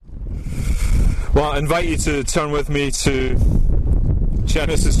Well, I invite you to turn with me to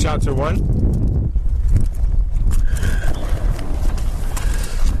Genesis chapter 1.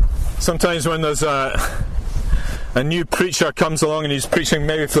 Sometimes when there's a new preacher comes along and he's preaching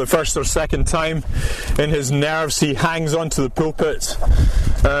maybe for the first or second time, in his nerves he hangs onto the pulpit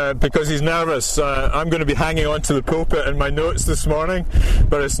because he's nervous. I'm going to be hanging onto the pulpit in my notes this morning,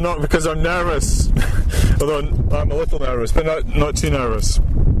 but it's not because I'm nervous, although I'm a little nervous, but not too nervous.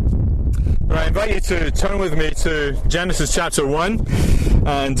 I invite you to turn with me to Genesis chapter 1,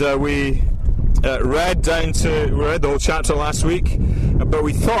 and we read the whole chapter last week, but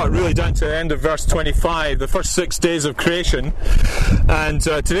we thought really down to the end of verse 25, the first 6 days of creation. And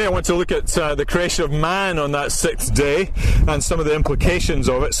today I want to look at the creation of man on that sixth day and some of the implications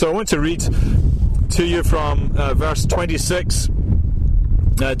of it. So I want to read to you from verse 26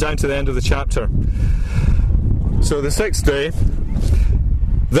 down to the end of the chapter. So the sixth day,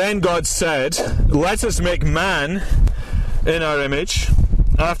 then God said, "Let us make man in our image,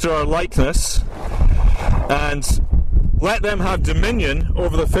 after our likeness, and let them have dominion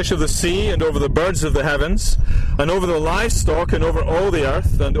over the fish of the sea, and over the birds of the heavens, and over the livestock, and over all the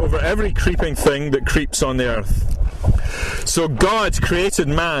earth, and over every creeping thing that creeps on the earth." So God created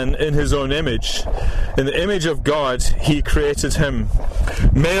man in his own image. In the image of God he created him.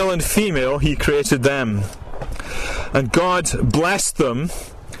 Male and female he created them. And God blessed them,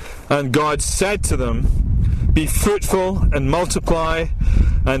 and God said to them, "Be fruitful and multiply,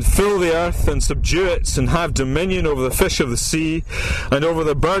 and fill the earth and subdue it, and have dominion over the fish of the sea, and over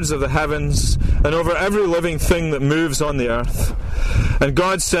the birds of the heavens, and over every living thing that moves on the earth." And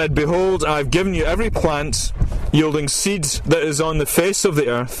God said, "Behold, I have given you every plant yielding seed that is on the face of the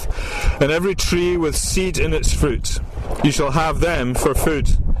earth, and every tree with seed in its fruit. You shall have them for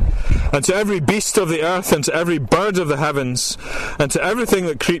food. And to every beast of the earth, and to every bird of the heavens, and to everything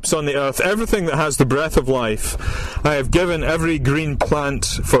that creeps on the earth, everything that has the breath of life, I have given every green plant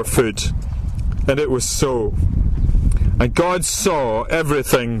for food." And it was so. And God saw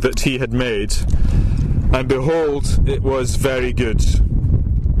everything that he had made, and behold, it was very good.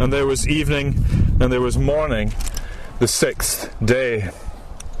 And there was evening, and there was morning, the sixth day.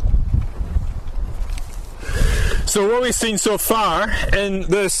 So what we've seen so far in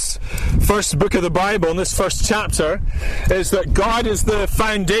this first book of the Bible, in this first chapter, is that God is the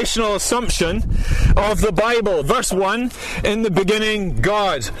foundational assumption of the Bible. Verse 1, in the beginning,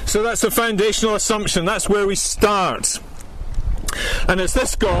 God. So that's the foundational assumption. That's where we start. And it's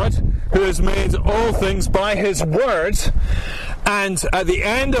this God who has made all things by his word, and at the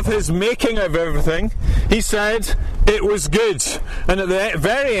end of his making of everything, he said it was good. And at the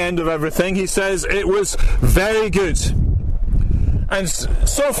very end of everything, he says it was very good. And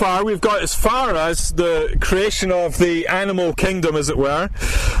so far, we've got as far as the creation of the animal kingdom, as it were,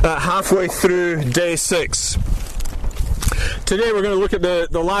 halfway through day 6. Today we're going to look at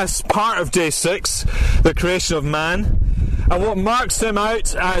the last part of day 6, the creation of man, and what marks him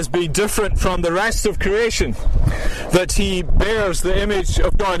out as being different from the rest of creation, that he bears the image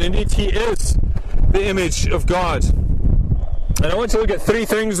of God. Indeed, he is the image of God. And I want to look at 3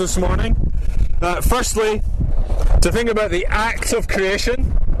 things this morning. Firstly, to think about the act of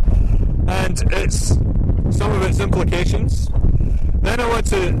creation and some of its implications. Then I want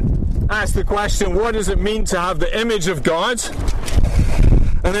to ask the question, what does it mean to have the image of God?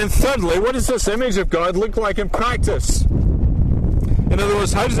 And then thirdly, what does this image of God look like in practice? In other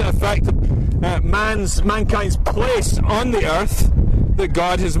words, how does it affect mankind's place on the earth that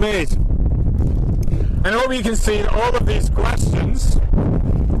God has made? And I hope you can see all of these questions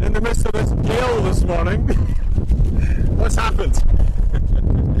in the midst of this gale this morning. What's happened?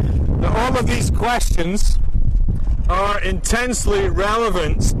 Now, all of these questions are intensely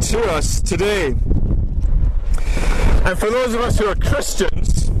relevant to us today. And for those of us who are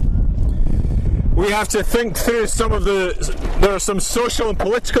Christians, we have to think through there are some social and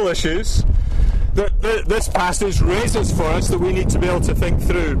political issues that this passage raises for us that we need to be able to think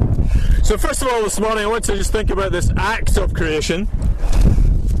through. So first of all, this morning I want to just think about this act of creation.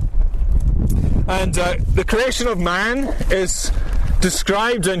 And the creation of man is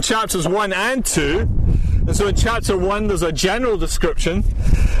described in chapters 1 and 2. And so in chapter 1 there's a general description,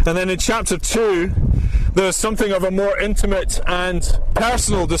 and then in chapter 2 there's something of a more intimate and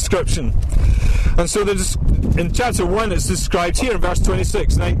personal description. And so in chapter 1 it's described here in verse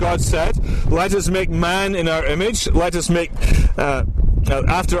 26. Then God said, "Let us make man in our image, let us make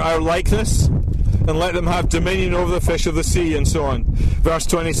after our likeness, and let them have dominion over the fish of the sea," and so on. Verse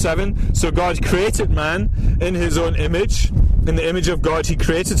 27, so God created man in his own image. In the image of God he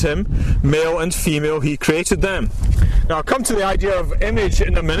created him, male and female he created them. Now I'll come to the idea of image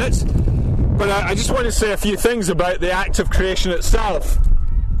in a minute, But I just want to say a few things about the act of creation itself.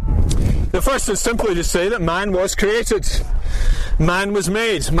 The first is simply to say that man was created. Man was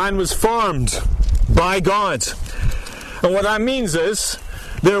made. Man was formed by God. And what that means is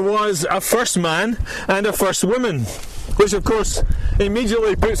there was a first man and a first woman, which of course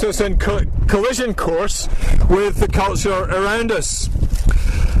immediately puts us in collision course with the culture around us.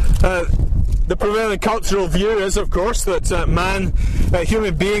 The prevailing cultural view is, of course, that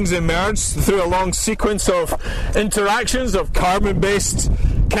human beings emerged through a long sequence of interactions of carbon-based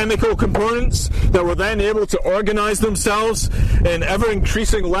chemical components that were then able to organize themselves in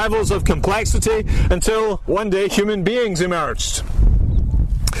ever-increasing levels of complexity until one day human beings emerged.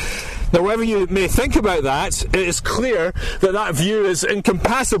 Now, whatever you may think about that, it is clear that that view is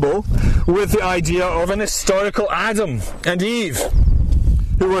incompatible with the idea of an historical Adam and Eve,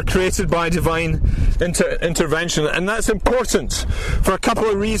 who were created by divine intervention. And that's important for a couple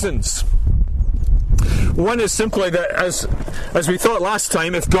of reasons. One is simply that, as we thought last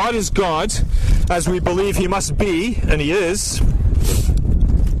time, if God is God, as we believe he must be, and he is,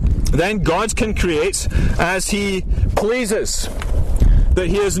 then God can create as he pleases. That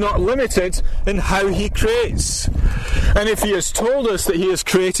he is not limited in how he creates. And if he has told us that he is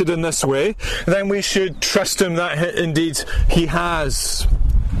created in this way, then we should trust him that indeed he has.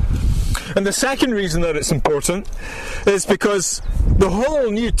 And the second reason that it's important is because the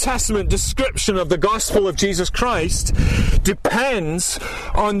whole New Testament description of the gospel of Jesus Christ depends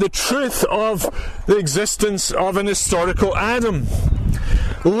on the truth of the existence of an historical Adam.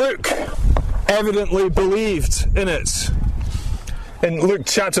 Luke evidently believed in it. In Luke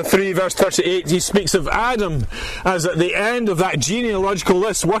chapter 3 verse 38, he speaks of Adam as at the end of that genealogical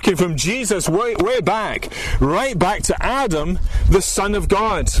list, working from Jesus way back, right back to Adam, the Son of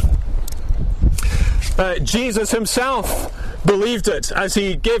God. Jesus himself believed it as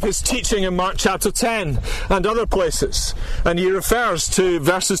he gave his teaching in Mark chapter 10 and other places. And he refers to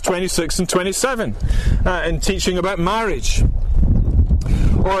verses 26 and 27 in teaching about marriage.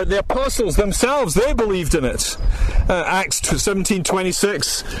 Or the apostles themselves, they believed in it. Acts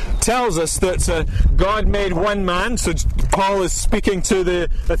 17:26 tells us that God made one man. So Paul is speaking to the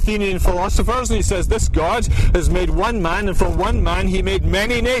Athenian philosophers, and he says, this God has made one man, and from one man he made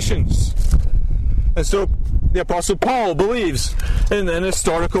many nations. And so the apostle Paul believes in an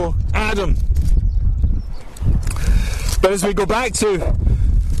historical Adam. But as we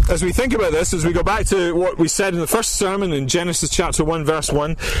think about this, as we go back to what we said in the first sermon in Genesis chapter 1 verse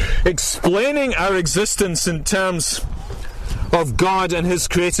 1, explaining our existence in terms of God and his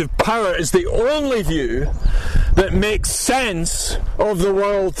creative power is the only view that makes sense of the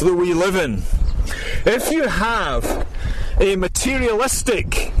world that we live in. If you have a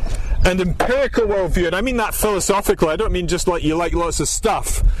materialistic and empirical worldview, and I mean that philosophically, I don't mean just like you like lots of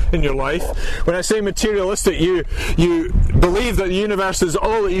stuff in your life. When I say materialistic, you believe that the universe is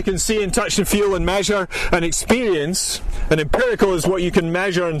all that you can see and touch and feel and measure and experience, and empirical is what you can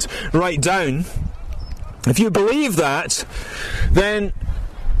measure and write down. If you believe that, then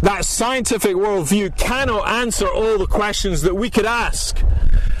that scientific worldview cannot answer all the questions that we could ask.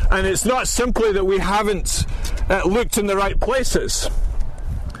 And it's not simply that we haven't looked in the right places.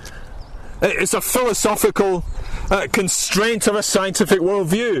 It's a philosophical constraint of a scientific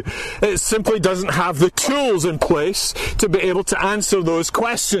worldview. It simply doesn't have the tools in place to be able to answer those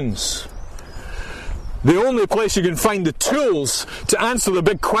questions. The only place you can find the tools to answer the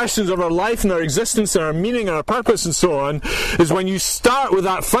big questions of our life and our existence and our meaning and our purpose and so on is when you start with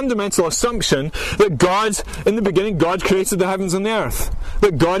that fundamental assumption that God, in the beginning, God created the heavens and the earth.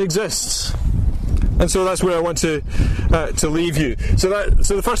 That God exists. And so that's where I want to leave you. So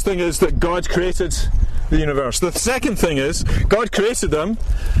the first thing is that God created the universe. The second thing is God created them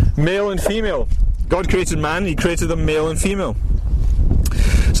male and female. God created man, he created them male and female.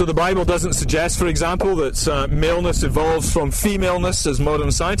 So the Bible doesn't suggest, for example, that maleness evolves from femaleness, as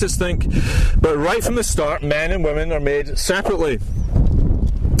modern scientists think, but right from the start, men and women are made separately.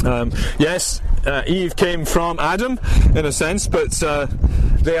 Yes, Eve came from Adam, in a sense, but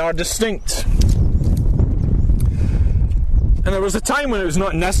they are distinct. And there was a time when it was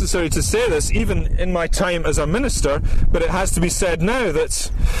not necessary to say this, even in my time as a minister, but it has to be said now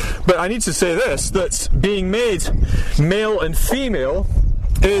but I need to say this, that being made male and female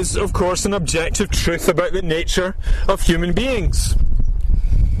is, of course, an objective truth about the nature of human beings.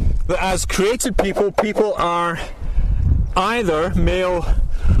 That as created people, people are either male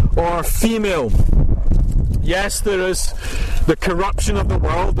or female. Yes, there is the corruption of the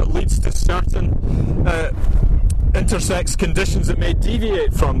world that leads to certain intersex conditions that may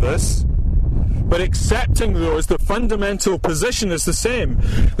deviate from this, But accepting those, the fundamental position is the same,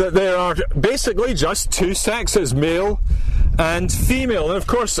 that there are basically just two sexes, male and female. And of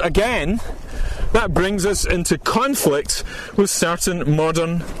course, again, that brings us into conflict with certain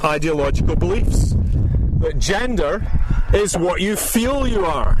modern ideological beliefs. That gender is what you feel you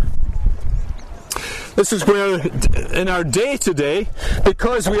are. This is where, in our day today,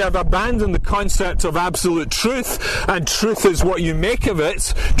 because we have abandoned the concept of absolute truth, and truth is what you make of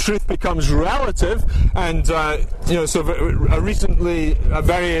it, truth becomes relative, and recently a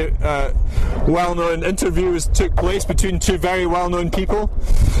very well-known interview took place between two very well-known people,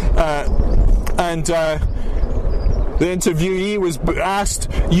 and the interviewee was asked,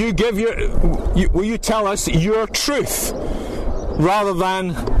 will you tell us your truth rather than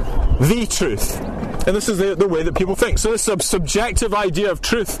the truth? And this is the way that people think. So this subjective idea of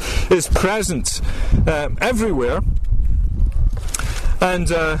truth is present everywhere. And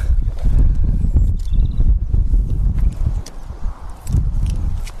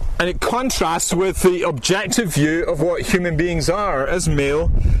it contrasts with the objective view of what human beings are as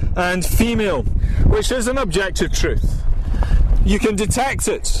male and female, which is an objective truth. You can detect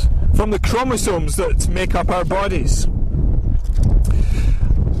it from the chromosomes that make up our bodies.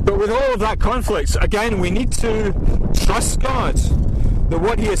 But with all of that conflict, again, we need to trust God, that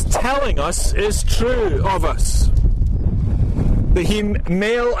what He is telling us is true of us. That He,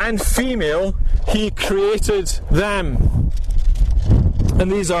 male and female, He created them.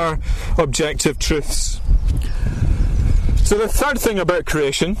 And these are objective truths. So the third thing about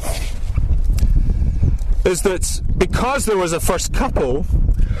creation is that because there was a first couple,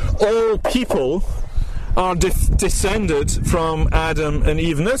 all people are descended from Adam and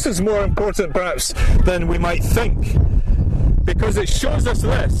Eve. And this is more important perhaps than we might think, because it shows us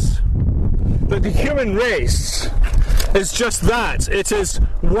this, that the human race is just that. It is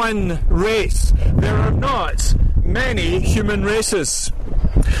one race. There are not many human races.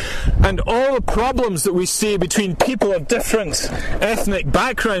 And all the problems that we see between people of different ethnic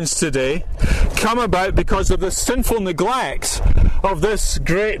backgrounds today come about because of the sinful neglect of this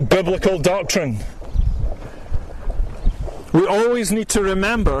great biblical doctrine. We always need to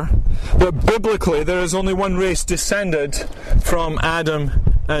remember that biblically there is only one race descended from Adam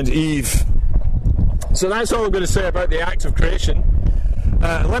and Eve. So that's all I'm going to say about the act of creation.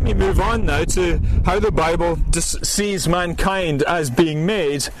 Let me move on now to how the Bible sees mankind as being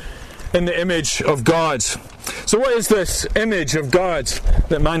made in the image of God. So what is this image of God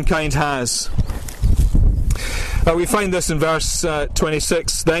that mankind has? We find this in verse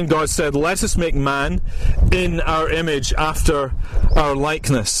 26. Then God said, "Let us make man in our image after our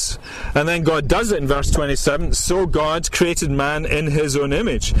likeness." And then God does it in verse 27. So God created man in His own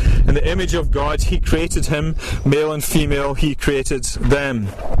image. In the image of God He created him, male and female He created them.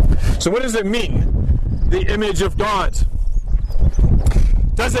 So what does it mean, the image of God?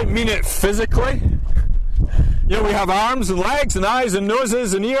 Does it mean it physically? You know, we have arms and legs and eyes and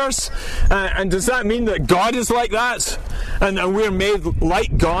noses and ears, and does that mean that God is like that? And we're made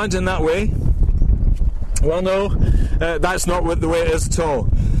like God in that way? Well, no, that's not the way it is at all.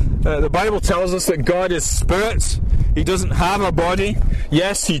 The Bible tells us that God is spirit. He doesn't have a body.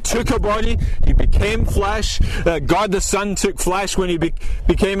 Yes, He took a body. He became flesh. God the Son took flesh when He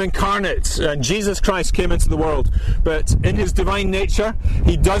became incarnate. Jesus Christ came into the world. But in His divine nature,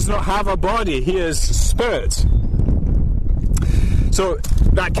 He does not have a body. He is spirit. So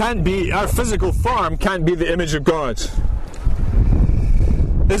that can't be, our physical form can't be the image of God.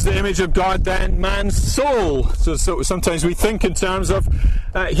 Is the image of God then man's soul? So sometimes we think in terms of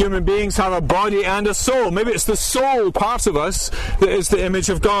human beings have a body and a soul. Maybe it's the soul part of us that is the image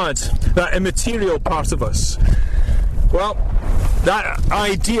of God, that immaterial part of us. Well, that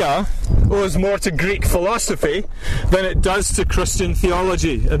idea owes more to Greek philosophy than it does to Christian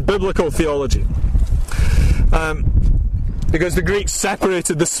theology and biblical theology. Because the Greeks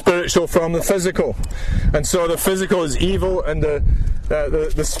separated the spiritual from the physical. And so the physical is evil and the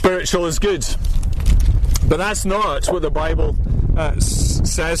spiritual is good. But that's not what the Bible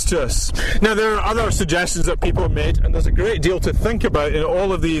says to us. Now, there are other suggestions that people have made, and there's a great deal to think about in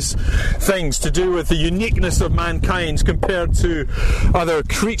all of these things to do with the uniqueness of mankind compared to other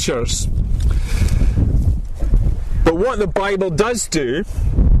creatures. But what the Bible does do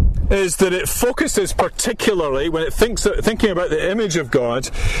is that it focuses particularly, when it thinking about the image of God,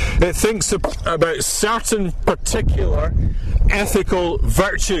 it thinks about certain particular ethical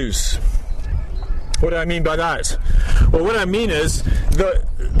virtues. What do I mean by that? Well, what I mean is that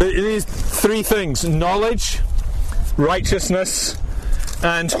these three things: knowledge, righteousness,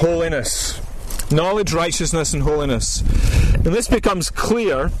 and holiness. Knowledge, righteousness, and holiness. And this becomes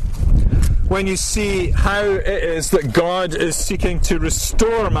clear when you see how it is that God is seeking to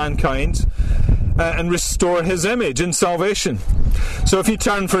restore mankind and restore his image in salvation. So if you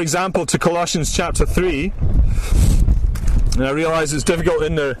turn, for example, to Colossians chapter 3, and I realise it's difficult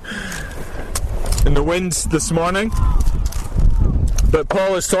in the wind this morning, but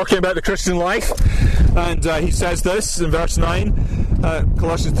Paul is talking about the Christian life, and he says this in verse 9,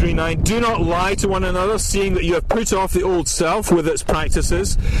 Colossians 3:9, "Do not lie to one another, seeing that you have put off the old self with its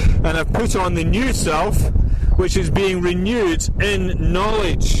practices, and have put on the new self, which is being renewed in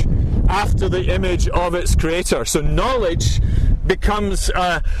knowledge after the image of its creator." So knowledge becomes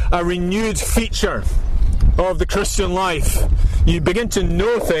a renewed feature of the Christian life. You begin to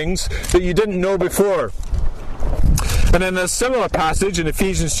know things that you didn't know before. And in a similar passage in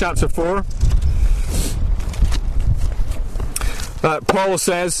Ephesians chapter 4, Paul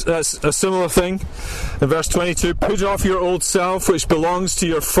says a similar thing in verse 22, "Put off your old self, which belongs to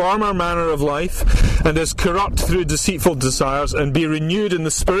your former manner of life, and is corrupt through deceitful desires, and be renewed in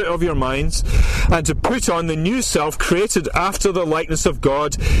the spirit of your minds, and to put on the new self, created after the likeness of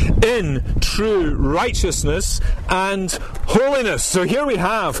God, in true righteousness and holiness." So here we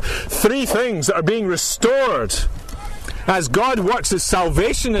have three things that are being restored as God works his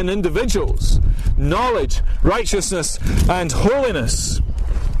salvation in individuals: knowledge, righteousness, and holiness.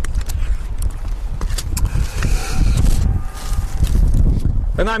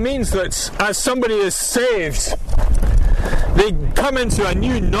 And that means that as somebody is saved, they come into a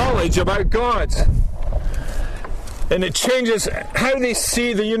new knowledge about God. And it changes how they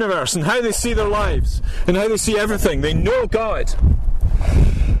see the universe, and how they see their lives, and how they see everything. They know God.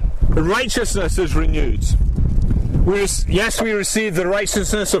 Righteousness is renewed. Yes, we receive the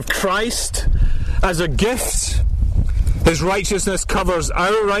righteousness of Christ as a gift. His righteousness covers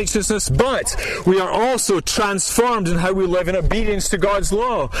our righteousness, but we are also transformed in how we live in obedience to God's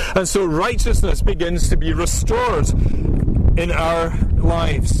law. And so righteousness begins to be restored in our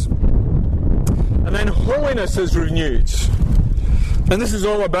lives. And then holiness is renewed. And this is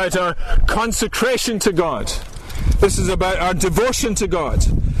all about our consecration to God. This is about our devotion to God.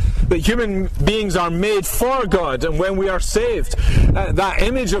 That human beings are made for God, and when we are saved, that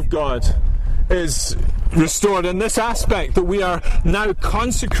image of God is restored in this aspect, that we are now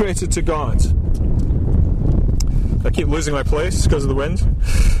consecrated to God. I keep losing my place because of the wind,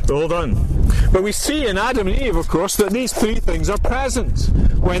 but hold on. But we see in Adam and Eve, of course, that these three things are present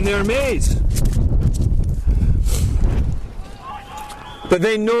when they're made. But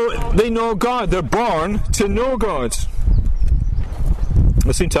they know God. They're born to know God.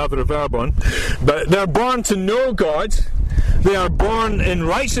 I seem to have the verb on. But they're born to know God. They are born in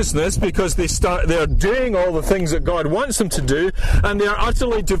righteousness because they are doing all the things that God wants them to do, and they are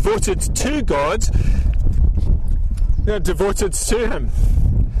utterly devoted to God. They are devoted to him.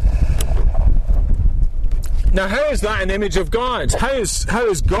 Now, how is that an image of God? How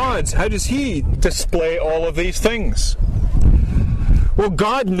does he display all of these things? Well,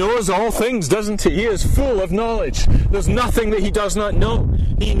 God knows all things, doesn't he? He is full of knowledge. There's nothing that he does not know.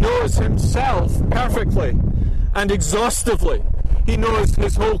 He knows himself perfectly and exhaustively. He knows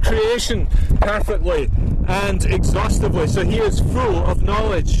his whole creation perfectly and exhaustively. So he is full of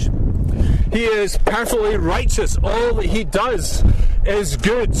knowledge. He is perfectly righteous. All that he does is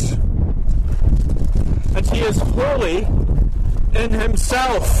good. And he is holy in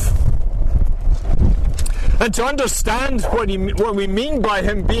himself. And to understand what we mean by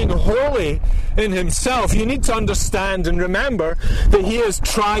him being holy in himself, you need to understand and remember that he is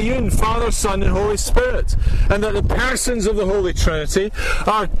triune, Father, Son, and Holy Spirit, and that the persons of the Holy Trinity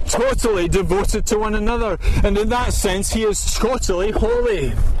are totally devoted to one another. And in that sense, he is totally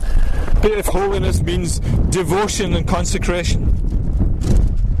holy, if holiness means devotion and consecration.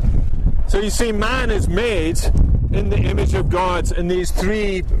 So you see, man is made in the image of God in these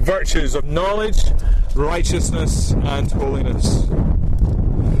three virtues of knowledge, righteousness, and holiness.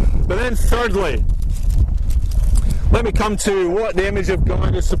 But then thirdly, let me come to what the image of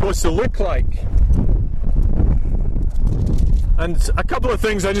God is supposed to look like. And a couple of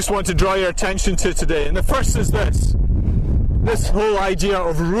things I just want to draw your attention to today. And the first is this whole idea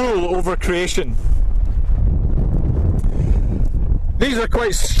of rule over creation. These are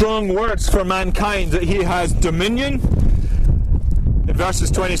quite strong words for mankind, that he has dominion. In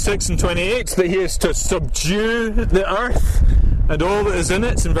verses 26 and 28, that he is to subdue the earth and all that is in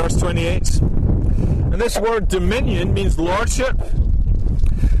it, in verse 28. And this word dominion means lordship.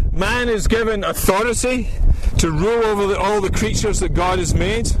 Man is given authority to rule over all the creatures that God has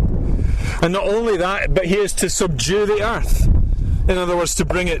made. And not only that, but he is to subdue the earth. In other words, to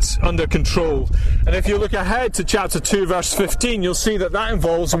bring it under control. And if you look ahead to chapter 2, verse 15, you'll see that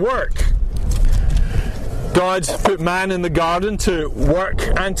involves work. God put man in the garden to work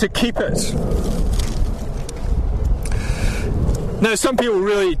and to keep it. Now, some people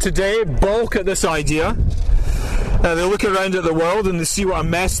really today balk at this idea. They look around at the world and they see what a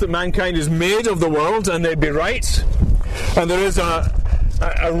mess that mankind has made of the world, and they'd be right. And there is a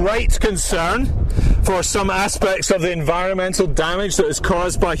right concern for some aspects of the environmental damage that is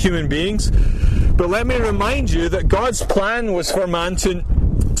caused by human beings. But let me remind you that God's plan was for man to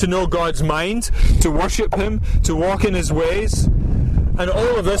know God's mind, to worship Him, to walk in His ways, and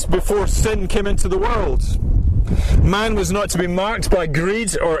all of this before sin came into the world. Man was not to be marked by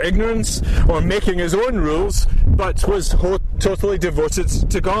greed or ignorance or making his own rules, but was totally devoted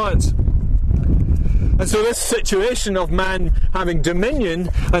to God. And so this situation of man having dominion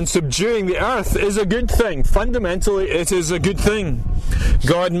and subduing the earth is a good thing. Fundamentally, it is a good thing.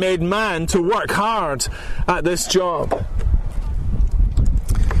 God made man to work hard at this job.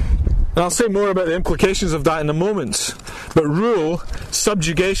 And I'll say more about the implications of that in a moment. But rule,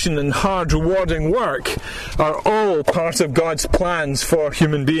 subjugation, and hard, rewarding work are all part of God's plans for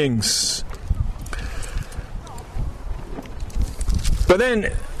human beings. But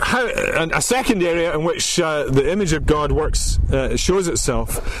then, a second area in which the image of God shows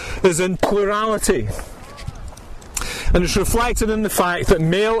itself is in plurality. And it's reflected in the fact that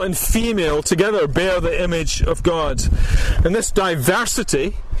male and female together bear the image of God. And this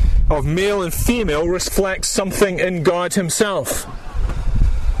diversity of male and female reflects something in God Himself.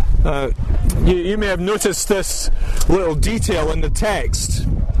 You may have noticed this little detail in the text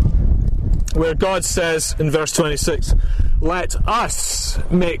where God says in verse 26, "Let us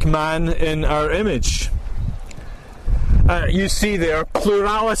make man in our image." You see there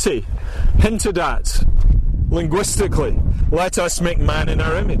plurality hinted at linguistically. Let us make man in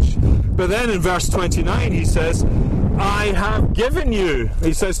our image. But then in verse 29 He says, I have given you.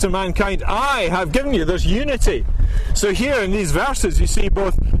 He says to mankind, I have given you. There's unity. So here in these verses you see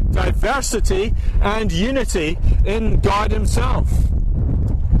both diversity and unity in God Himself.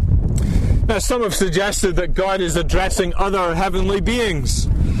 Now, some have suggested that God is addressing other heavenly beings.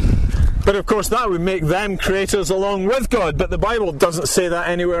 But of course that would make them creators along with God. But the Bible doesn't say that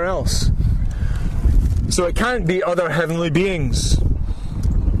anywhere else. So it can't be other heavenly beings.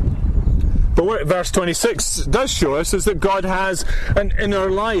 But what verse 26 does show us is that God has an inner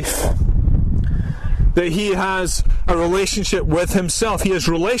life. That He has a relationship with Himself. He is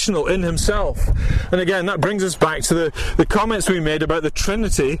relational in Himself. And again, that brings us back to the comments we made about the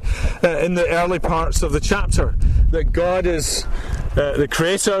Trinity in the early parts of the chapter. That God is the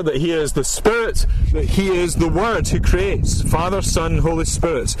Creator, that He is the Spirit, that He is the Word who creates. Father, Son, Holy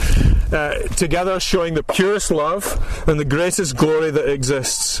Spirit. Together showing the purest love and the greatest glory that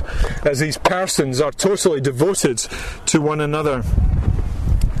exists. As these persons are totally devoted to one another.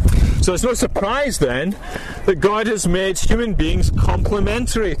 So it's no surprise then that God has made human beings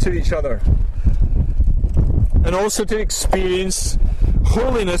complementary to each other. And also to experience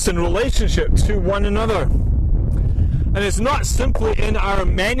holiness in relationship to one another. And it's not simply in our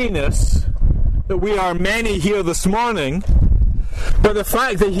manyness that we are many here this morning, but the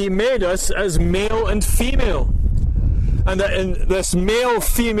fact that He made us as male and female. And that in this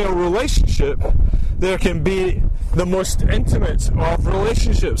male-female relationship there can be the most intimate of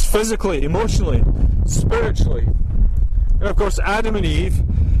relationships, physically, emotionally, spiritually. And of course Adam and Eve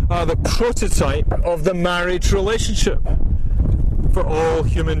are the prototype of the marriage relationship for all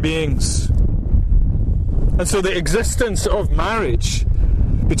human beings. And so the existence of marriage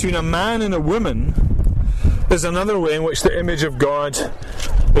between a man and a woman is another way in which the image of God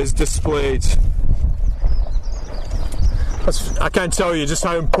is displayed. I can't tell you just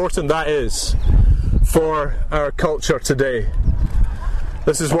how important that is for our culture today.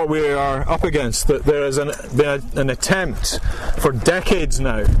 This is what we are up against, that there is an attempt for decades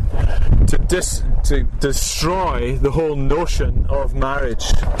now to destroy the whole notion of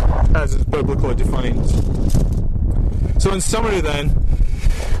marriage as it's biblically defined. So in summary then,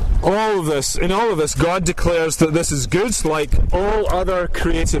 in all of this, God declares that this is good, like all other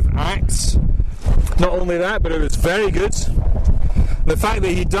creative acts. Not only that, but it is very good. The fact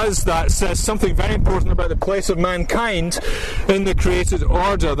that He does that says something very important about the place of mankind in the created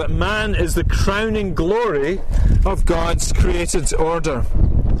order, that man is the crowning glory of God's created order.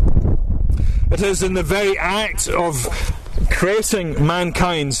 It is in the very act of creating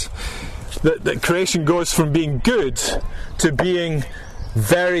mankind that creation goes from being good to being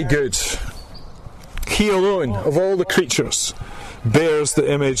very good. He alone, of all the creatures, bears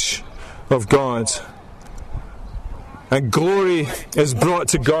the image of God. And glory is brought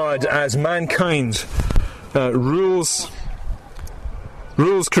to God as mankind rules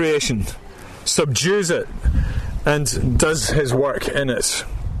creation subdues it, and does his work in it.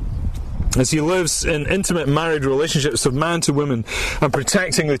 As he lives in intimate married relationships of man to woman and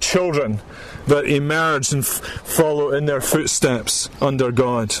protecting the children that emerge and follow in their footsteps under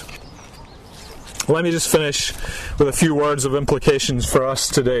God. Let me just finish with a few words of implications for us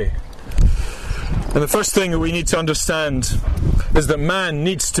today. And the first thing that we need to understand is that man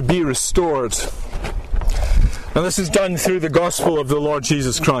needs to be restored. And this is done through the gospel of the Lord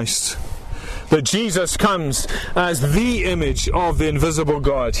Jesus Christ. That Jesus comes as the image of the invisible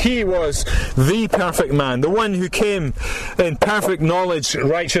God. He was the perfect man, the one who came in perfect knowledge,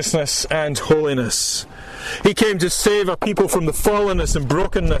 righteousness, and holiness. He came to save a people from the fallenness and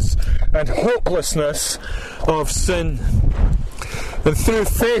brokenness and hopelessness of sin. And through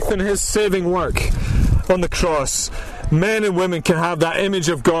faith in his saving work on the cross, men and women can have that image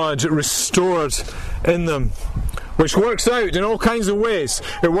of God restored in them, which works out in all kinds of ways.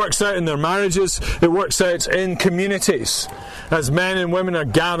 It works out in their marriages, it works out in communities, as men and women are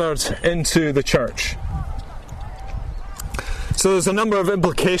gathered into the church. So there's a number of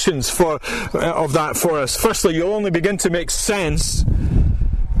implications of that for us. Firstly, you'll only begin to make sense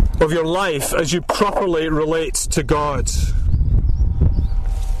of your life as you properly relate to God.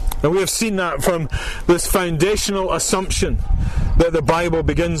 And we have seen that from this foundational assumption that the Bible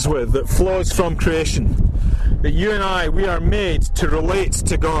begins with, that flows from creation. That you and I, we are made to relate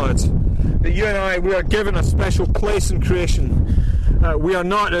to God. That you and I, we are given a special place in creation. We are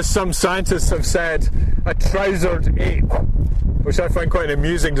not, as some scientists have said, a trousered ape, which I find quite an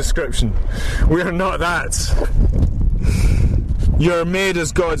amusing description. We are not that. You are made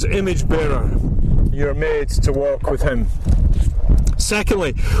as God's image bearer. You are made to walk with Him.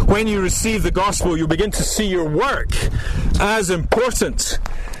 Secondly, when you receive the gospel, you begin to see your work as important.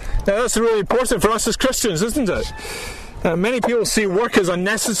 Now, that's really important for us as Christians, isn't it? Many people see work as a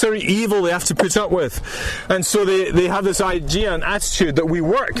necessary evil they have to put up with. And so they have this idea and attitude that we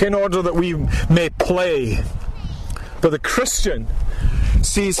work in order that we may play. But the Christian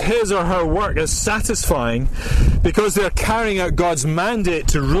sees his or her work as satisfying because they're carrying out God's mandate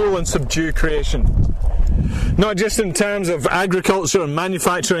to rule and subdue creation. Not just in terms of agriculture and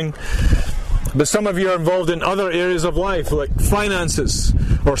manufacturing, but some of you are involved in other areas of life, like finances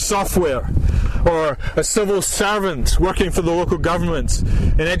or software, or a civil servant working for the local government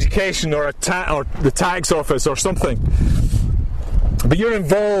in education, or the tax office or something. But you're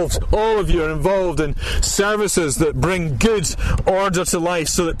involved, all of you are involved in services that bring good order to life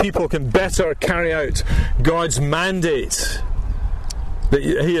so that people can better carry out God's mandate that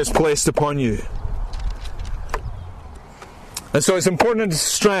He has placed upon you. And so it's important to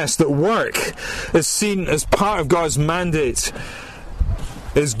stress that work is seen as part of God's mandate,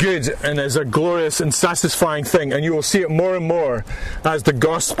 is good and is a glorious and satisfying thing, and you will see it more and more as the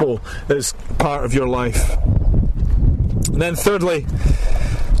gospel is part of your life. And then thirdly,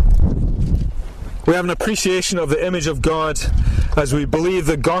 we have an appreciation of the image of God as we believe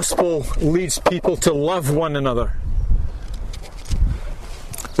the gospel leads people to love one another.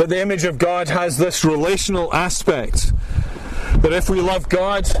 That the image of God has this relational aspect. That if we love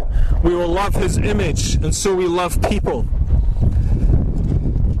God, we will love His image, and so we love people.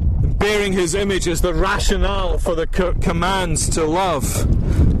 Bearing His image is the rationale for the commands to love.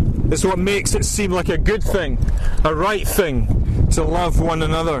 It's what makes it seem like a good thing, a right thing, to love one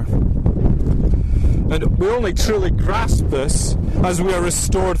another. And we only truly grasp this as we are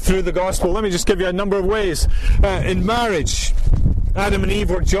restored through the gospel. Let me just give you a number of ways. In marriage, Adam and Eve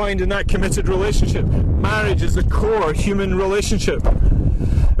were joined in that committed relationship. Marriage is the core human relationship.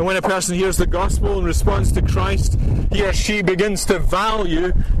 And when a person hears the gospel and responds to Christ, he or she begins to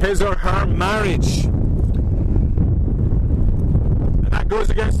value his or her marriage. And that goes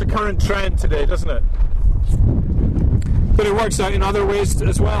against the current trend today, doesn't it? But it works out in other ways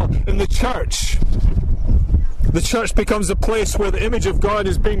as well. In the church becomes a place where the image of God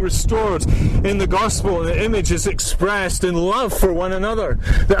is being restored in the gospel, and the image is expressed in love for one another.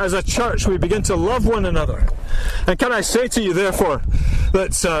 That as a church we begin to love one another. And can I say to you, therefore,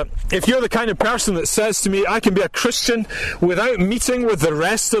 that if you're the kind of person that says to me, I can be a Christian without meeting with the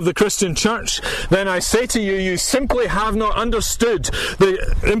rest of the Christian church, then I say to you, you simply have not understood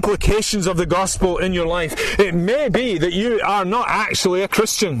the implications of the gospel in your life. It may be that you are not actually a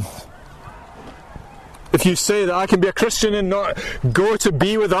Christian. If you say that I can be a Christian and not go to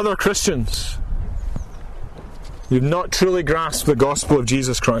be with other Christians, you've not truly grasped the gospel of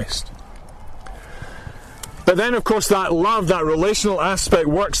Jesus Christ. But then, of course, that love, that relational aspect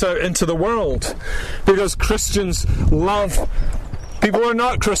works out into the world, because Christians love people who are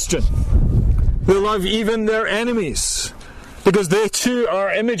not Christian. They love even their enemies. Because they too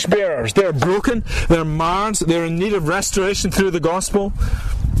are image bearers. They're broken, they're marred, they're in need of restoration through the gospel.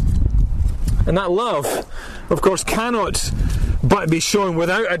 And that love, of course, cannot but be shown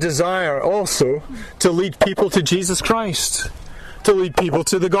without a desire also to lead people to Jesus Christ, to lead people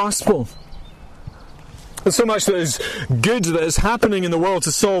to the gospel. There's so much that is good that is happening in the world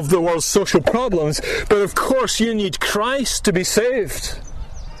to solve the world's social problems, but of course you need Christ to be saved.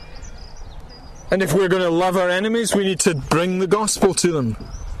 And if we're going to love our enemies, we need to bring the gospel to them.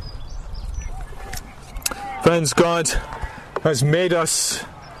 Friends, God has made us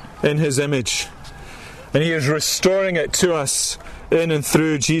in His image, and He is restoring it to us in and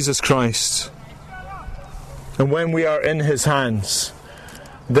through Jesus Christ. And when we are in His hands,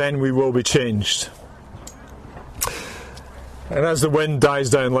 then we will be changed. And as the wind dies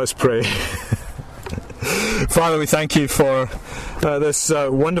down, let's pray. Father, we thank You for this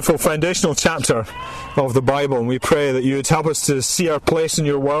wonderful foundational chapter of the Bible, and we pray that You would help us to see our place in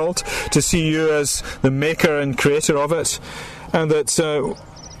Your world, to see You as the maker and creator of it, and that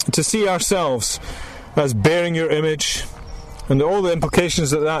to see ourselves as bearing Your image and all the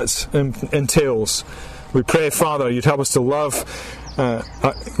implications that entails. We pray, Father, You'd help us to love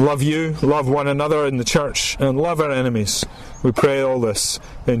You, love one another in the church, and love our enemies. We pray all this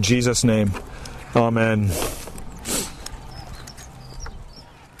in Jesus' name. Amen.